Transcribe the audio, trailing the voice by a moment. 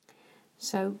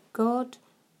So God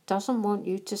doesn't want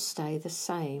you to stay the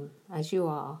same as you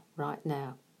are right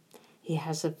now. He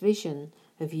has a vision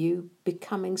of you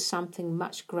becoming something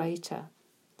much greater.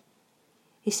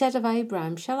 He said of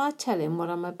Abraham, "Shall I tell him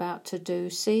what I'm about to do,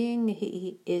 seeing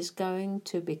he is going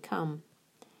to become?"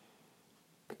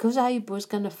 Because Abe was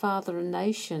going to father a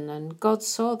nation, and God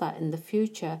saw that in the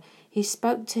future, he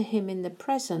spoke to him in the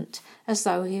present as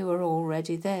though he were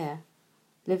already there,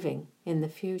 living in the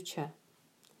future.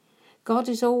 God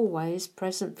is always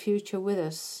present future with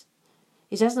us.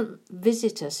 He doesn't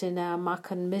visit us in our muck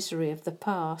and misery of the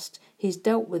past. He's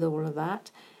dealt with all of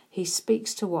that. He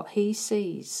speaks to what he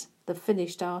sees, the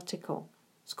finished article.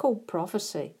 It's called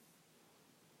prophecy.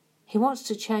 He wants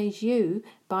to change you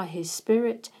by his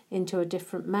Spirit into a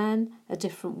different man, a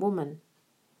different woman.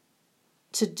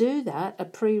 To do that, a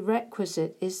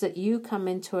prerequisite is that you come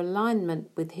into alignment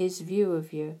with his view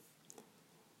of you.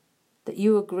 That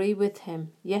you agree with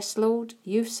him. Yes, Lord,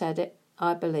 you've said it.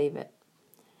 I believe it.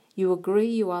 You agree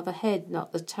you are the head,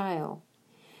 not the tail.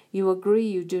 You agree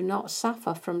you do not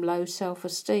suffer from low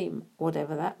self-esteem,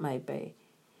 whatever that may be.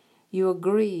 You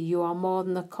agree you are more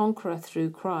than a conqueror through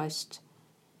Christ.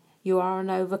 You are an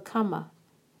overcomer.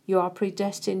 You are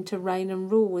predestined to reign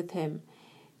and rule with him.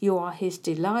 You are his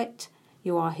delight.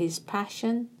 You are his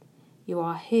passion. You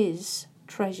are his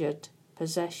treasured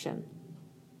possession.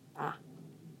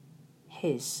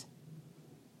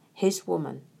 His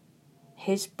woman,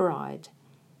 his bride,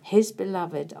 his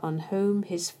beloved on whom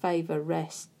his favour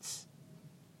rests.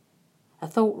 A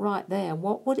thought right there.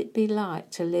 What would it be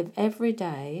like to live every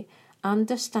day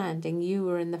understanding you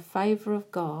were in the favour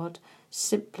of God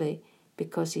simply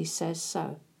because he says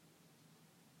so?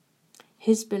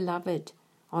 His beloved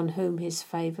on whom his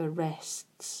favour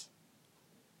rests.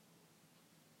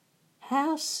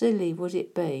 How silly would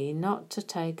it be not to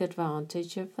take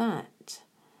advantage of that?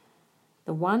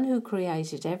 The one who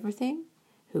created everything,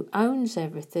 who owns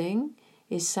everything,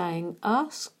 is saying,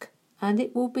 "Ask and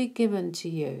it will be given to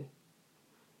you."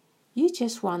 You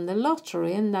just won the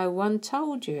lottery and no one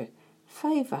told you.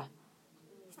 Favourite.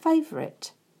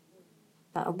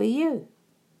 That'll be you.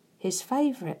 His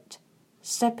favourite.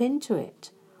 Step into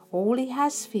it. All he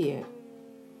has for you.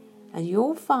 And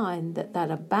you'll find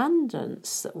that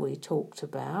abundance that we talked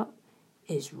about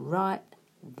is right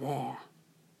there.